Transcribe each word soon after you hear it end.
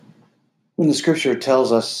When the scripture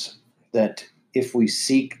tells us that if we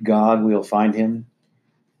seek God, we'll find him,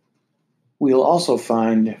 we'll also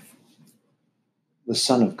find the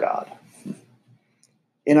Son of God.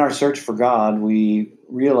 In our search for God, we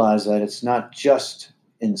realize that it's not just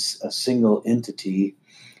in a single entity,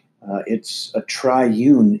 it's a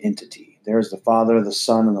triune entity. There's the Father, the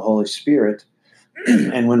Son, and the Holy Spirit.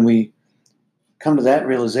 And when we come to that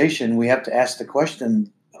realization, we have to ask the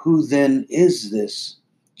question, who then is this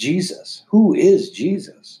Jesus? Who is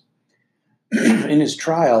Jesus? In his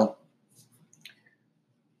trial,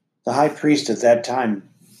 the high priest at that time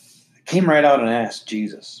came right out and asked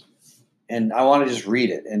Jesus. And I want to just read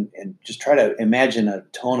it and just try to imagine a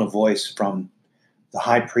tone of voice from the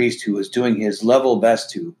high priest who was doing his level best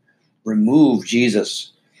to remove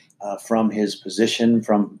Jesus from his position,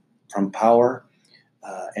 from power,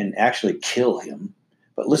 and actually kill him.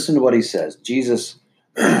 But listen to what he says. Jesus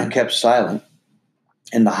kept silent,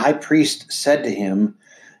 and the high priest said to him,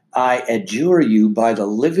 I adjure you by the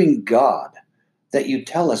living God that you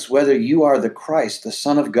tell us whether you are the Christ, the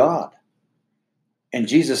Son of God. And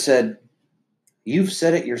Jesus said, you've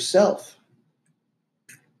said it yourself.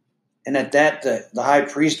 And at that, the high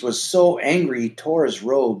priest was so angry, he tore his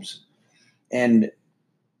robes. And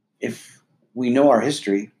if we know our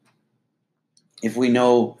history, if we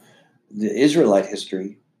know the Israelite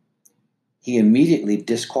history, he immediately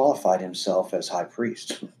disqualified himself as high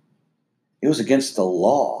priest. It was against the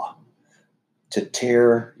law to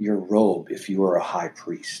tear your robe if you were a high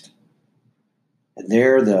priest. And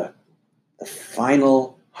there, the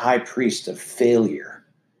final high priest of failure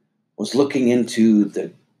was looking into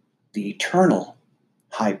the eternal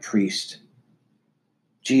high priest,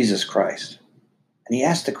 Jesus Christ. And he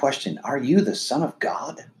asked the question, are you the Son of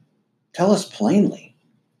God? Tell us plainly.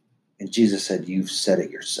 And Jesus said, you've said it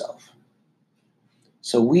yourself.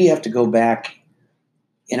 So we have to go back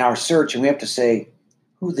in our search and we have to say,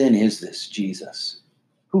 who then is this Jesus?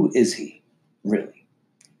 Who is he really?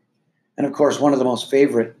 And of course, one of the most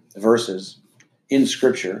favorite verses in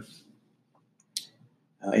Scripture,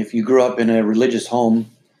 if you grew up in a religious home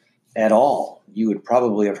at all, you would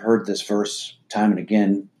probably have heard this verse time and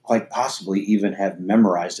again, quite possibly even have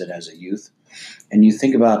memorized it as a youth. And you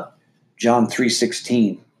think about John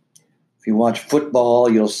 3:16. If you watch football,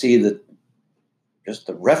 you'll see that just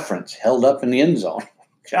the reference held up in the end zone.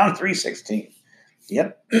 John 3:16.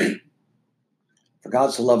 Yep. For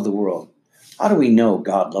God so loved the world. How do we know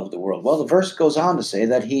God loved the world? Well, the verse goes on to say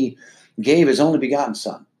that he gave his only begotten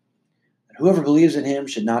Son. And whoever believes in him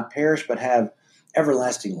should not perish but have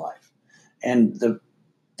everlasting life. And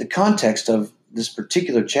the context of this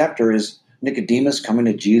particular chapter is Nicodemus coming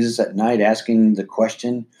to Jesus at night asking the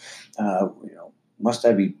question, must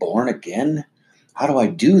I be born again? How do I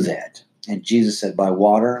do that? And Jesus said, by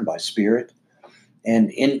water and by spirit.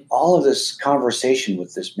 And in all of this conversation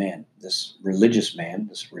with this man, this religious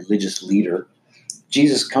leader,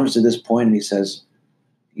 Jesus comes to this point and he says,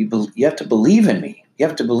 you have to believe in me. You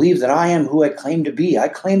have to believe that I am who I claim to be. I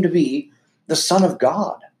claim to be the Son of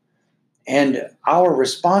God. And our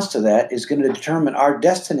response to that is going to determine our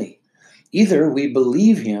destiny. Either we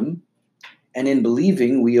believe him, and in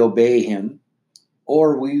believing we obey him,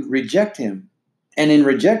 or we reject him. And in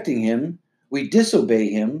rejecting him, we disobey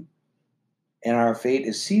him, and our fate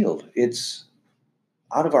is sealed. It's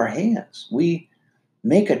out of our hands. We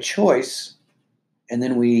make a choice, and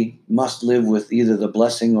then we must live with either the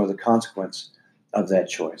blessing or the consequence of that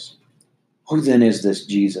choice. Who then is this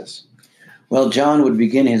Jesus? Well, John would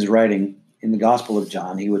begin his writing in the Gospel of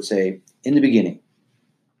John. He would say, in the beginning,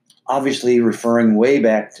 obviously referring way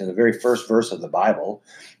back to the very first verse of the Bible,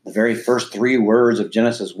 the very first three words of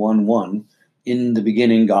Genesis 1:1, in the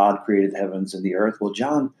beginning, God created the heavens and the earth. Well,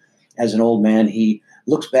 John, as an old man, he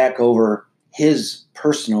looks back over his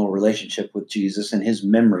personal relationship with Jesus and his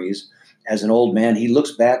memories. As an old man, he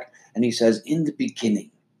looks back and he says, in the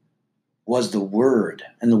beginning was the Word,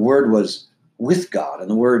 and the Word was with God, and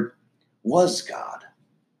the Word was God.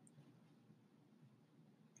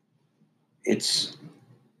 It's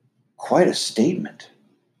quite a statement.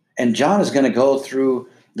 And John is going to go through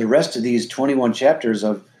the rest of these 21 chapters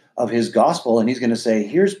of his gospel, and he's going to say,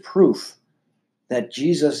 here's proof that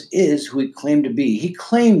Jesus is who he claimed to be. He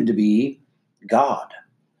claimed to be God.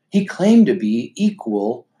 He claimed to be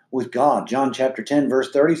equal with God. John chapter 10,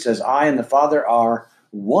 verse 30 says, I and the Father are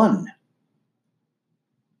one.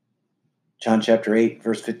 John chapter 8,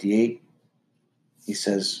 verse 58, he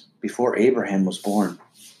says, before Abraham was born,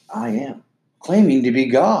 I am, claiming to be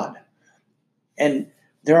God. And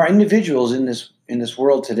there are individuals in this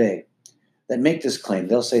world today that make this claim.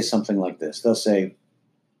 They'll say something like this. They'll say,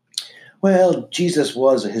 well, Jesus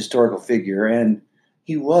was a historical figure, and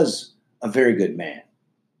he was a very good man.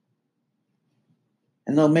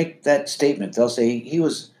 And they'll make that statement. They'll say he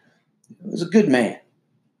was a good man.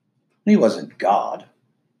 He wasn't God.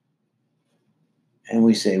 And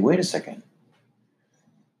we say, wait a second.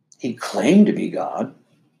 He claimed to be God.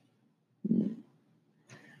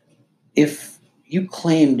 If you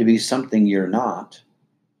claim to be something you're not,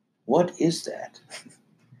 what is that?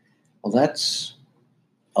 Well, that's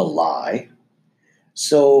a lie.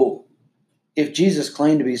 So if Jesus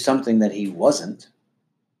claimed to be something that he wasn't,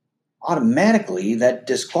 automatically that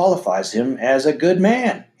disqualifies him as a good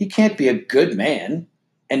man. He can't be a good man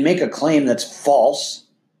and make a claim that's false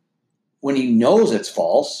when he knows it's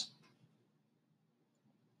false.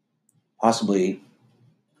 Possibly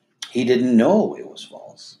he didn't know it was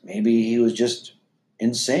false. Maybe he was just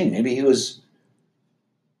insane. Maybe he was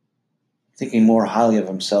thinking more highly of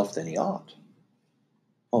himself than he ought.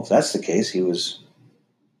 Well, if that's the case, he was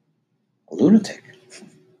a lunatic.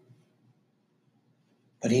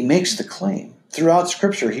 But he makes the claim. Throughout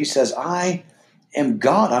Scripture, he says, I am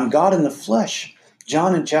God. I'm God in the flesh.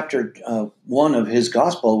 John in chapter 1 of his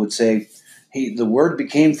gospel would say, the Word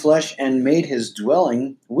became flesh and made his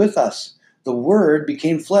dwelling with us. The Word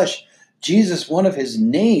became flesh. Jesus, one of his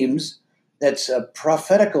names, that's a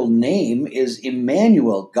prophetical name, is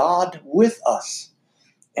Emmanuel, God with us.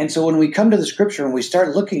 And so when we come to the Scripture and we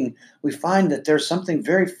start looking, we find that there's something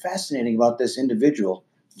very fascinating about this individual,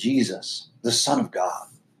 Jesus, the Son of God.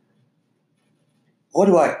 What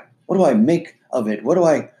do I make of it? What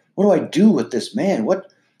do I do with this man?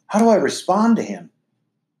 How do I respond to him?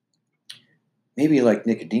 Maybe like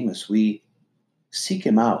Nicodemus, we seek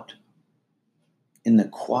him out in the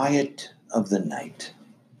quiet of the night.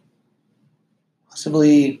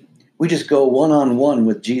 Possibly we just go one-on-one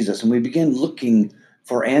with Jesus and we begin looking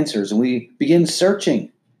for answers and we begin searching.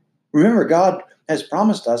 Remember, God has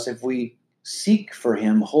promised us if we seek for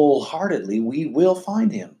him wholeheartedly, we will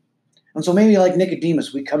find him. And so maybe like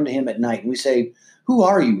Nicodemus, we come to him at night and we say, who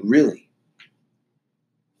are you really?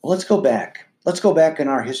 Well, let's go back. Let's go back in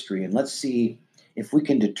our history and let's see if we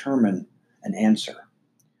can determine an answer.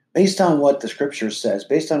 Based on what the Scripture says,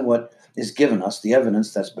 based on what is given us, the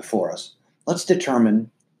evidence that's before us, let's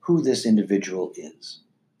determine who this individual is.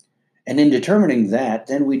 And in determining that,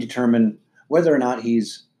 then we determine whether or not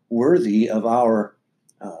he's worthy of our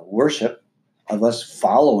worship, of us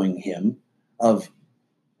following him, of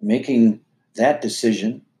making that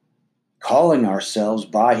decision, calling ourselves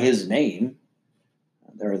by his name.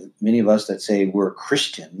 There are many of us that say we're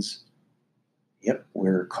Christians. Yep,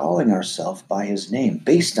 we're calling ourselves by his name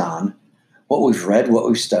based on what we've read, what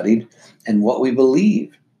we've studied, and what we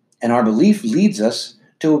believe. And our belief leads us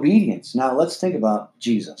to obedience. Now let's think about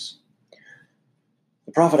Jesus.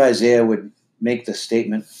 The prophet Isaiah would make the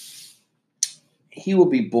statement, he will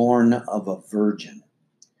be born of a virgin.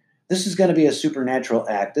 This is going to be a supernatural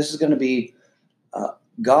act. This is going to be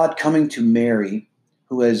God coming to Mary,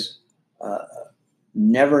 who has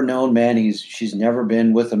never known man. She's never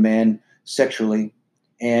been with a man sexually.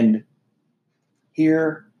 And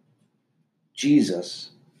here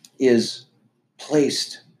Jesus is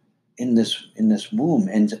placed in this womb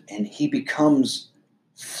and he becomes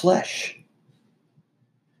flesh.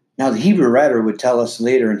 Now the Hebrew writer would tell us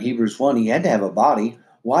later in Hebrews 1, he had to have a body.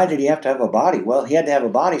 Why did he have to have a body? Well, he had to have a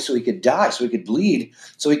body so he could die, so he could bleed,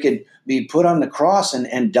 so he could be put on the cross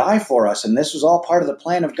and die for us. And this was all part of the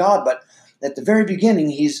plan of God. But at the very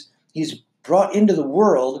beginning, he's brought into the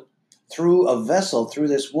world through a vessel, through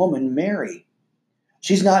this woman, Mary.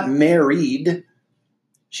 She's not married.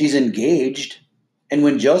 She's engaged. And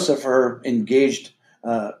when Joseph, her engaged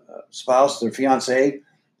spouse, their fiancé,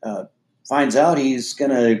 finds out, he's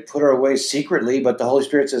going to put her away secretly, but the Holy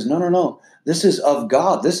Spirit says, no. This is of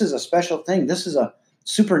God. This is a special thing. This is a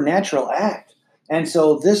supernatural act. And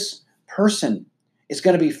so this person is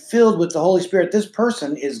going to be filled with the Holy Spirit. This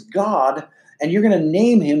person is God, and you're going to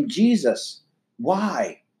name him Jesus.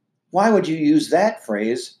 Why? Why would you use that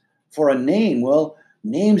phrase for a name? Well,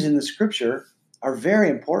 names in the Scripture are very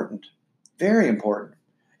important. Very important.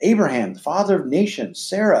 Abraham, the father of nations.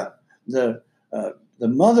 Sarah, the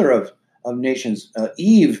mother of nations.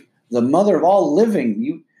 Eve, the mother of all living.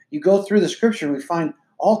 You go through the Scripture and we find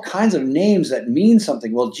all kinds of names that mean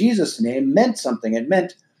something. Well, Jesus' name meant something. It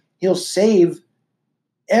meant he'll save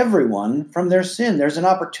everyone from their sin. There's an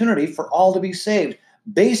opportunity for all to be saved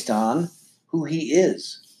based on who he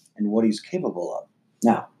is and what he's capable of.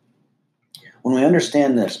 Now, when we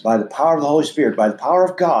understand this, by the power of the Holy Spirit, by the power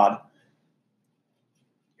of God,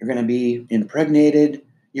 you're going to be impregnated.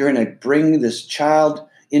 You're going to bring this child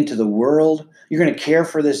into the world. You're going to care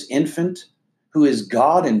for this infant who is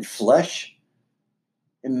God in flesh.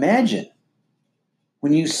 Imagine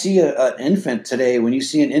When you see an infant today, when you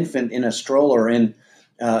see an infant in a stroller in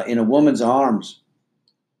a woman's arms,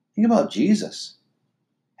 think about Jesus,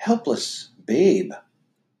 helpless babe,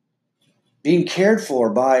 being cared for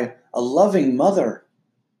by a loving mother,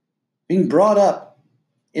 being brought up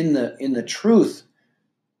in the truth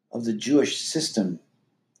of the Jewish system,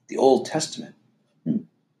 the Old Testament.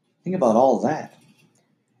 Think about all that.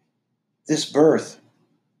 This birth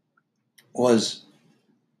was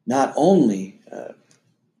not only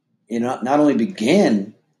not only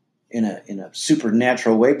began in a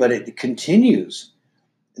supernatural way, but it continues.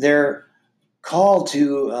 They're called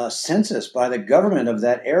to a census by the government of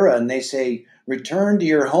that era, and they say, return to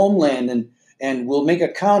your homeland, and we'll make a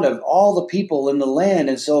count of all the people in the land.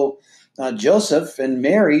 And so Joseph and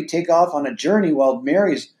Mary take off on a journey while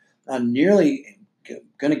Mary's nearly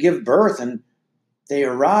going to give birth, and they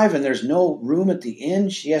arrive, and there's no room at the inn.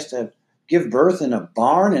 She has to give birth in a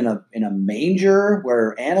barn, in a manger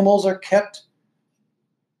where animals are kept.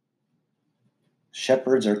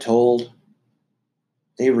 Shepherds are told.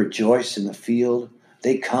 They rejoice in the field.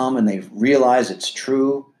 They come and they realize it's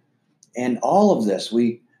true. And all of this,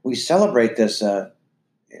 we celebrate this at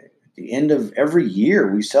the end of every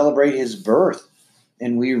year. We celebrate his birth.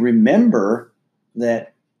 And we remember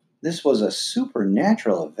that this was a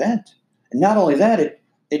supernatural event. And not only that,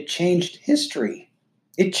 it changed history.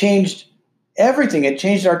 It changed everything. It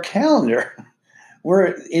changed our calendar. We're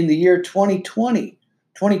in the year 2020.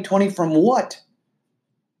 2020 from what?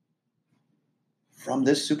 From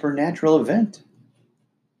this supernatural event.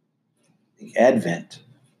 The Advent.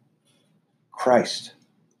 Christ.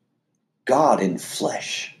 God in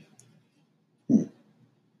flesh.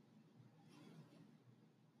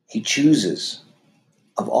 He chooses,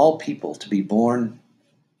 of all people, to be born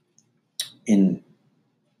in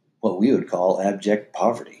what we would call abject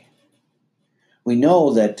poverty. We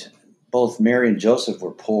know that both Mary and Joseph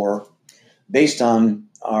were poor. Based on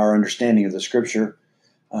our understanding of the scripture,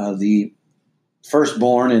 the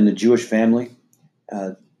firstborn in the Jewish family,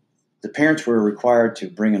 the parents were required to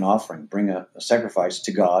bring an offering, bring a sacrifice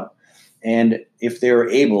to God. And if they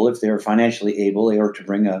were financially able, they were to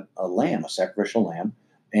bring a lamb, a sacrificial lamb,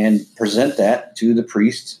 and present that to the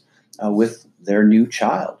priests with their new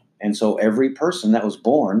child. And so every person that was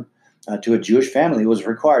born to a Jewish family was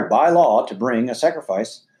required by law to bring a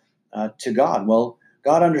sacrifice to God. Well,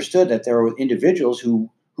 God understood that there were individuals who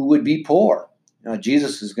would be poor.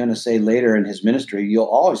 Jesus is going to say later in his ministry, you'll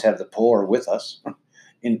always have the poor with us,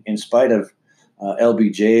 in spite of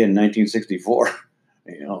LBJ in 1964.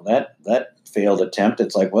 That failed attempt.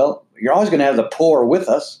 It's like, well, you're always going to have the poor with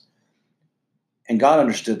us. And God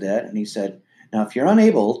understood that. And he said, now, if you're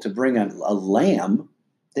unable to bring a lamb,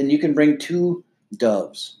 then you can bring 2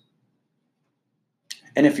 doves.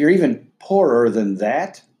 And if you're even poorer than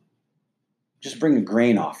that, just bring a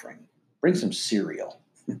grain offering. Bring some cereal.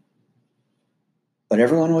 But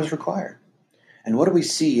everyone was required. And what do we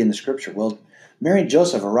see in the scripture? Well, Mary and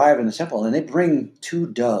Joseph arrive in the temple, and they bring 2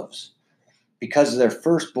 doves because of their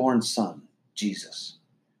firstborn son, Jesus.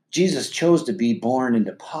 Jesus chose to be born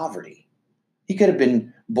into poverty. He could have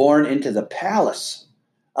been born into the palace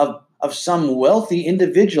of some wealthy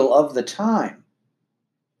individual of the time.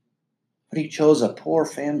 But he chose a poor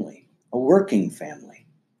family, a working family.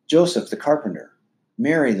 Joseph, the carpenter.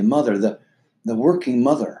 Mary, the mother, the working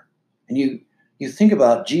mother. And you think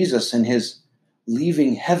about Jesus and his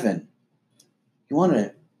leaving heaven. You want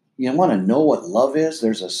to know what love is?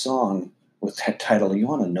 There's a song with that title. You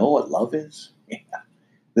want to know what love is? Yeah.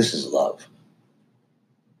 This is love.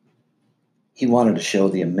 He wanted to show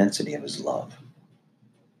the immensity of his love.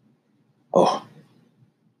 Oh,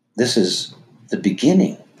 this is the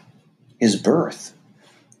beginning, his birth.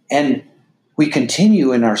 And we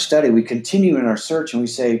continue in our study, we continue in our search, and we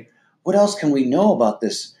say, what else can we know about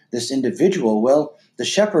this individual? Well, the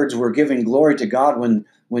shepherds were giving glory to God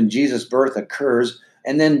when Jesus' birth occurs.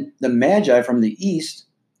 And then the Magi from the east,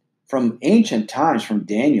 from ancient times, from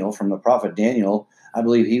the prophet Daniel, I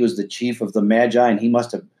believe he was the chief of the Magi, and he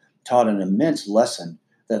must have taught an immense lesson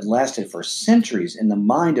that lasted for centuries in the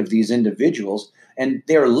mind of these individuals. And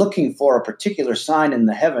they're looking for a particular sign in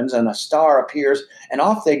the heavens, and a star appears, and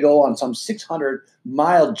off they go on some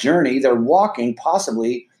 600-mile journey. They're walking,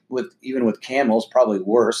 possibly even with camels, probably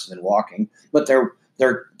worse than walking, but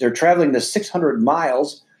they're traveling the 600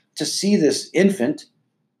 miles to see this infant.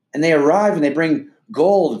 And they arrive, and they bring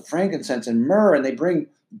gold, frankincense, and myrrh, and they bring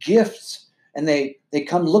gifts, and they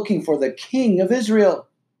come looking for the King of Israel.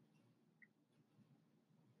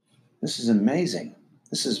 This is amazing.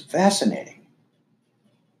 This is fascinating.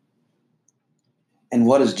 And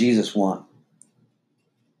what does Jesus want?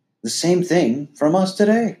 The same thing from us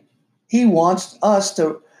today. He wants us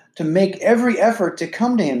to make every effort to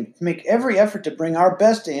come to him, to make every effort to bring our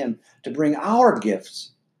best to him, to bring our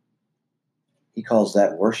gifts. He calls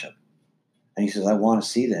that worship. And he says, I want to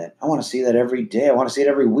see that. I want to see that every day. I want to see it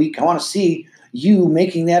every week. I want to see you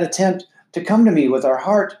making that attempt to come to me with our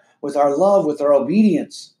heart, with our love, with our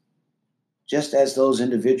obedience, just as those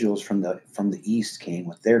individuals from the East came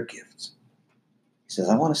with their gifts. He says,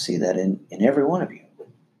 I want to see that in every one of you.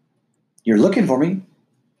 You're looking for me.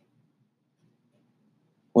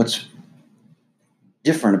 What's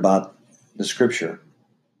different about the scripture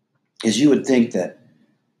is you would think that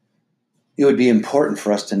it would be important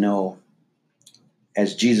for us to know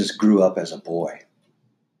as Jesus grew up as a boy.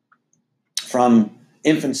 From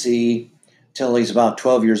infancy till he's about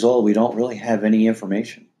 12 years old, we don't really have any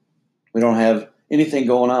information. We don't have anything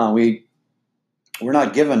going on. We're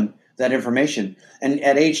not given that information. And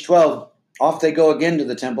at age 12, off they go again to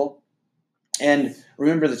the temple. And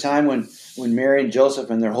remember the time when Mary and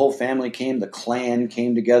Joseph and their whole family came, the clan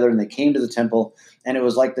came together and they came to the temple. And it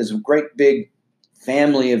was like this great big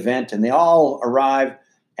family event. And they all arrived.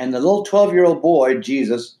 And the little 12-year-old boy,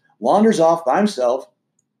 Jesus, wanders off by himself,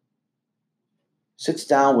 sits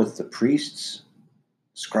down with the priests,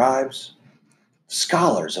 scribes,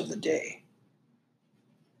 scholars of the day.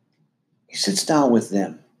 He sits down with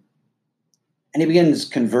them. And he begins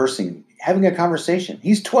conversing, having a conversation.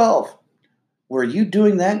 He's 12. Were you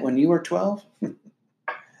doing that when you were 12?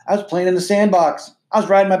 I was playing in the sandbox. I was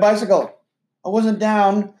riding my bicycle. I wasn't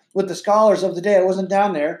down with the scholars of the day. I wasn't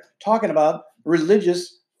down there talking about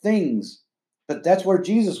religious things. But that's where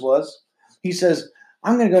Jesus was. He says,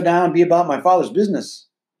 I'm going to go down and be about my Father's business.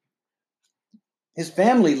 His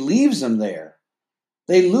family leaves him there.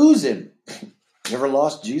 They lose him. You ever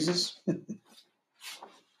lost Jesus?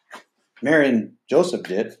 Mary and Joseph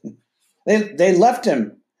did. They left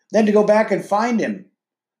him. They had to go back and find him.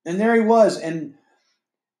 And there he was. And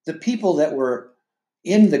the people that were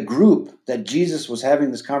in the group that Jesus was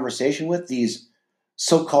having this conversation with, these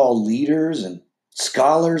so-called leaders and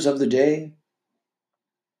scholars of the day,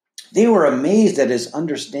 they were amazed at his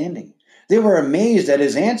understanding. They were amazed at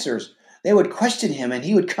his answers. They would question him and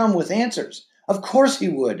he would come with answers. Of course he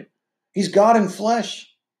would. He's God in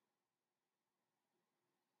flesh.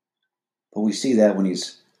 But we see that when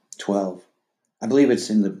he's 12. I believe it's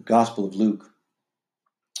in the Gospel of Luke,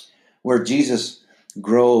 where Jesus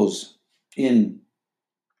grows in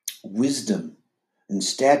wisdom and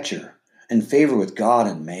stature and favor with God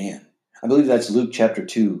and man. I believe that's Luke chapter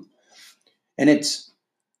 2. And it's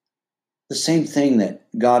the same thing that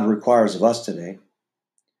God requires of us today.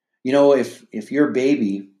 You know, if your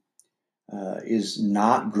baby is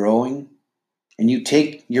not growing and you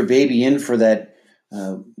take your baby in for that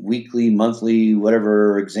weekly, monthly,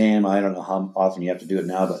 whatever exam, I don't know how often you have to do it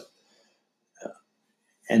now, but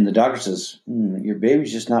and the doctor says, your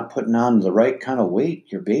baby's just not putting on the right kind of weight.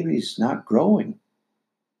 Your baby's not growing.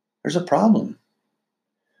 There's a problem.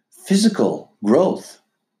 Physical growth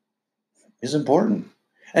is important.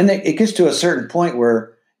 And it gets to a certain point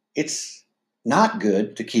where it's not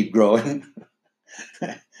good to keep growing.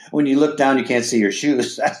 When you look down, you can't see your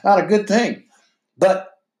shoes. That's not a good thing.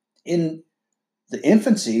 But in the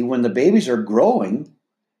infancy, when the babies are growing,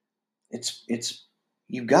 it's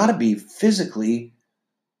you've got to be physically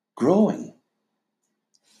growing.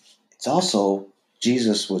 It's also,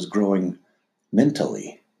 Jesus was growing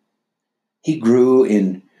mentally. He grew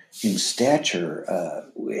in stature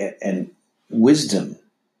and wisdom.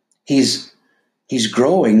 He's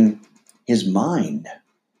growing his mind.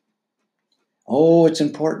 Oh, it's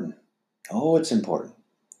important. Oh, it's important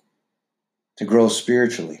to grow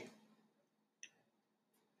spiritually.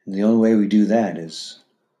 And the only way we do that is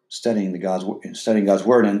studying God's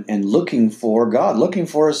word and looking for God, looking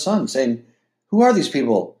for his son, saying, who are these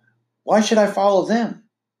people? Why should I follow them?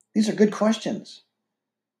 These are good questions.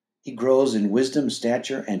 He grows in wisdom,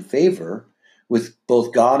 stature, and favor with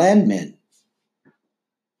both God and men.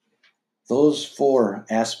 Those four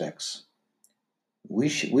aspects,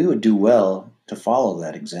 we would do well to follow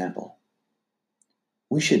that example.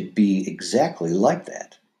 We should be exactly like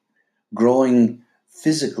that, growing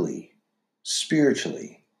physically,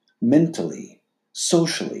 spiritually, mentally,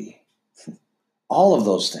 socially, all of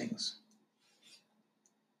those things.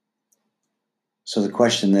 So the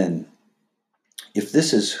question then, if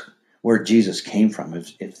this is where Jesus came from,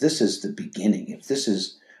 if this is the beginning, if this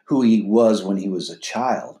is who he was when he was a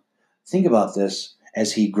child, think about this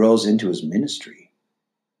as he grows into his ministry.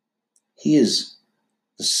 He is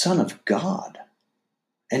the Son of God,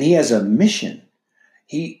 and he has a mission.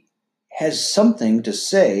 He has something to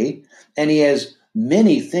say, and he has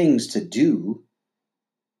many things to do,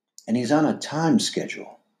 and he's on a time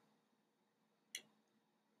schedule.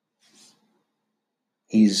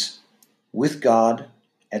 He's with God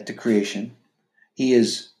at the creation. He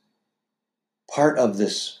is part of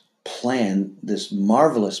this plan, this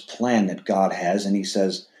marvelous plan that God has. And he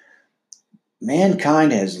says,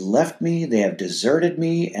 mankind has left me, they have deserted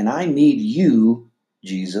me, and I need you,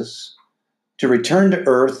 Jesus, to return to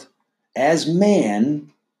earth as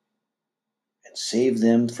man and save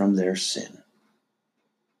them from their sin.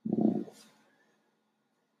 Ooh.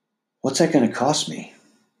 What's that going to cost me?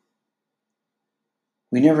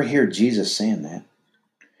 We never hear Jesus saying that.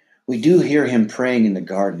 We do hear him praying in the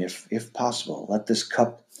garden, if possible, let this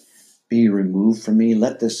cup be removed from me.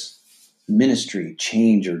 Let this ministry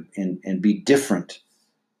change and be different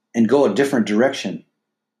and go a different direction.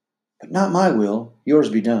 But not my will, yours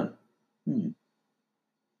be done. You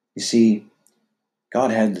see,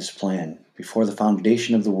 God had this plan before the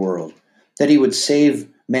foundation of the world, that he would save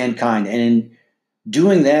mankind. And in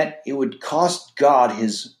doing that, it would cost God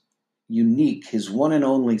his unique, his one and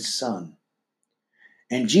only Son.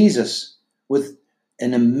 And Jesus, with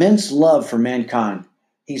an immense love for mankind,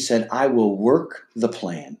 he said, I will work the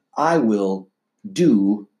plan. I will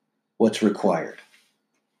do what's required.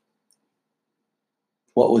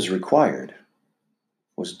 What was required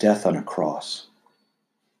was death on a cross.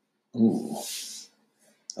 Ooh.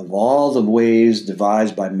 Of all the ways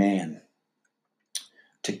devised by man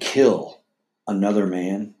to kill another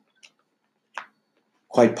man,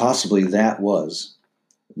 quite possibly that was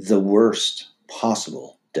the worst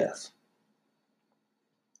possible death.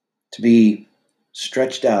 To be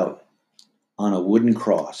stretched out on a wooden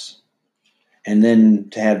cross and then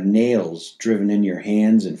to have nails driven in your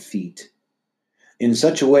hands and feet in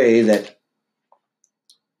such a way that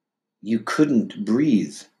you couldn't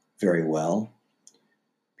breathe very well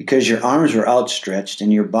because your arms were outstretched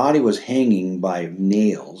and your body was hanging by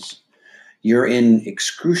nails. You're in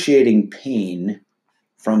excruciating pain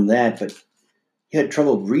from that, but you had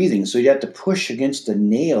trouble breathing, so you had to push against the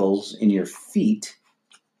nails in your feet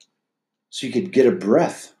so you could get a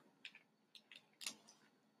breath.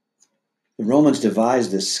 The Romans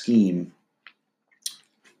devised this scheme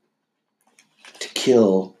to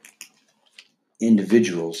kill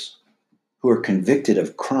individuals who are convicted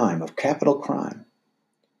of crime, of capital crime.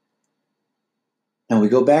 Now we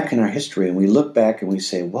go back in our history and we look back and we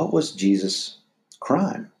say, what was Jesus'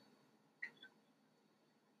 crime?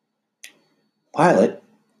 Pilate,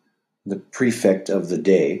 the prefect of the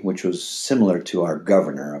day, which was similar to our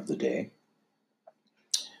governor of the day,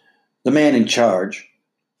 the man in charge,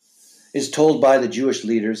 is told by the Jewish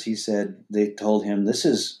leaders, they told him, this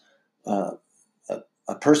is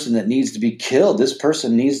a person that needs to be killed. This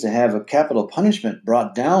person needs to have a capital punishment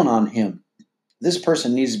brought down on him. This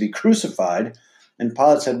person needs to be crucified. And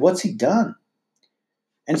Pilate said, what's he done?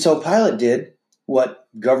 And so Pilate did what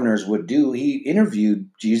governors would do. He interviewed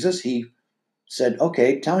Jesus. He said,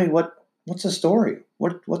 okay, tell me what's the story?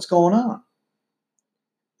 What's going on?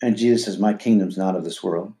 And Jesus says, my kingdom's not of this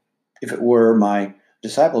world. If it were, my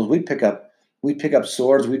disciples, we'd pick up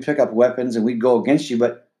swords, we'd pick up weapons, and we'd go against you.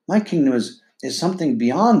 But my kingdom is something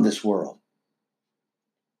beyond this world.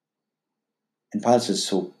 And Pilate says,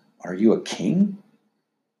 so are you a king?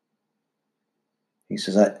 He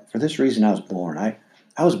says, for this reason I was born.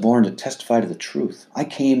 I was born to testify to the truth. I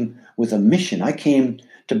came with a mission. I came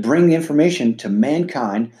to bring the information to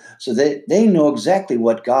mankind so that they know exactly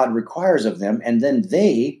what God requires of them, and then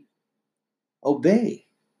they obey.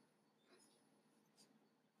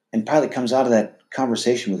 And Pilate comes out of that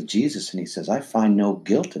conversation with Jesus and he says, I find no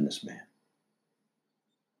guilt in this man.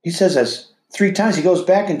 He says this 3 times. He goes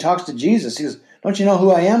back and talks to Jesus. He says, don't you know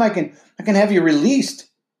who I am? I can have you released.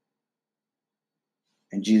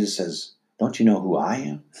 And Jesus says, don't you know who I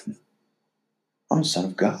am? I'm the Son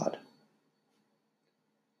of God.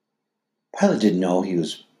 Pilate didn't know he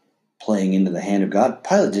was playing into the hand of God.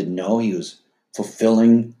 Pilate didn't know he was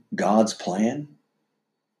fulfilling God's plan.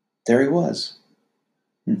 There he was.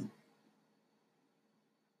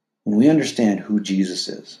 When we understand who Jesus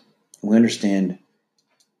is, we understand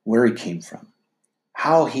where he came from,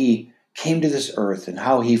 how he came to this earth and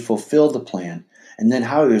how he fulfilled the plan, and then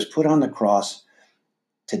how he was put on the cross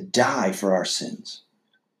to die for our sins.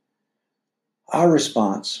 Our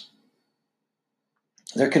response,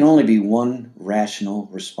 there can only be one rational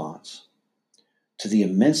response to the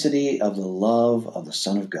immensity of the love of the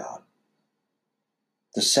Son of God.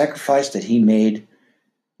 The sacrifice that he made,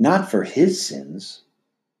 not for his sins,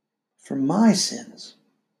 for my sins,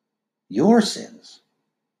 your sins,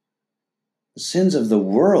 the sins of the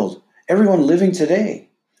world, everyone living today,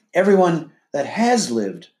 everyone that has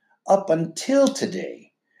lived up until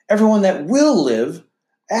today, everyone that will live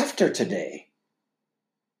after today.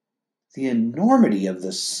 The enormity of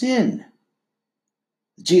the sin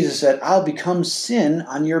Jesus said, I'll become sin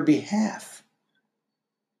on your behalf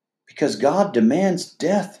because God demands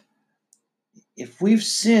death. If we've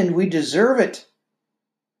sinned, we deserve it.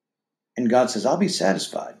 And God says, I'll be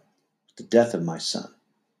satisfied with the death of my son.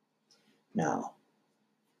 Now,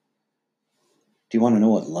 do you want to know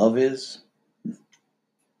what love is?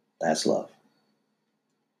 That's love.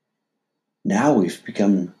 Now we've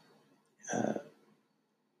become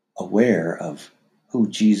aware of who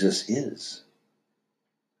Jesus is.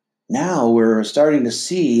 Now we're starting to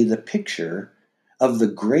see the picture of the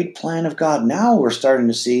great plan of God. Now we're starting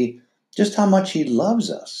to see just how much he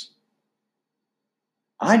loves us.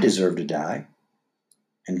 I deserve to die.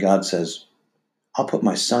 And God says, I'll put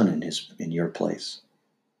my son in your place.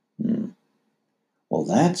 Well,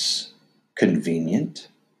 that's convenient.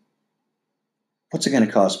 What's it going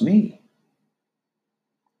to cost me?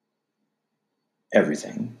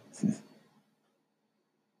 Everything.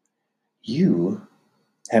 You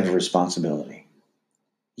have a responsibility.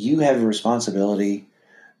 You have a responsibility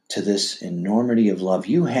to this enormity of love.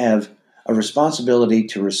 You have a responsibility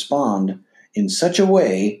to respond in such a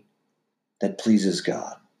way that pleases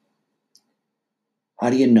God. How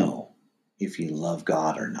do you know if you love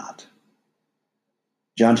God or not?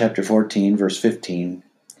 John chapter 14, verse 15.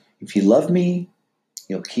 If you love me,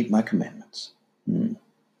 you'll keep my commandments. You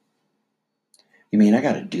mean I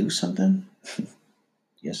got to do something?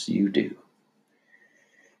 Yes, you do.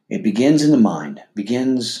 It begins in the mind,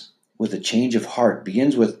 begins with a change of heart,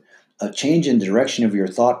 begins with a change in the direction of your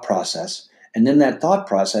thought process. And then that thought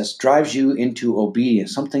process drives you into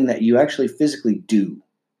obedience, something that you actually physically do.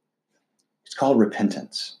 It's called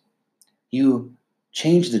repentance. You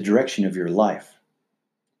change the direction of your life.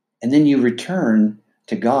 And then you return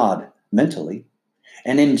to God mentally.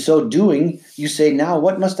 And in so doing, you say, now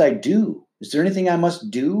what must I do? Is there anything I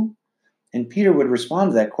must do? And Peter would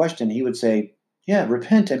respond to that question. He would say, yeah,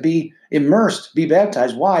 repent and be immersed, be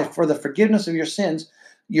baptized. Why? For the forgiveness of your sins.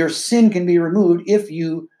 Your sin can be removed if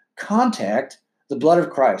you contact the blood of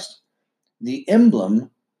Christ, the emblem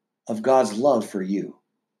of God's love for you.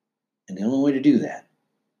 And the only way to do that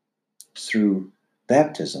is through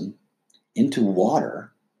baptism into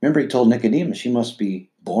water. Remember, he told Nicodemus, you must be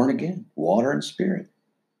born again, water and spirit.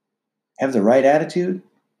 Have the right attitude,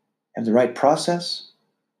 have the right process.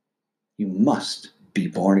 You must be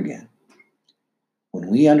born again. When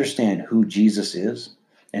we understand who Jesus is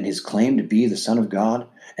and his claim to be the Son of God,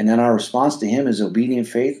 and then our response to him is obedient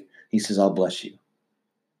faith, he says, I'll bless you.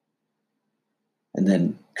 And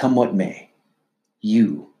then come what may,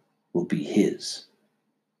 you will be his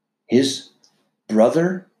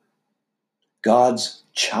brother, God's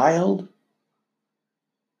child,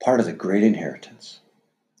 part of the great inheritance.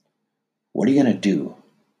 What are you going to do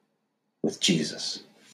with Jesus?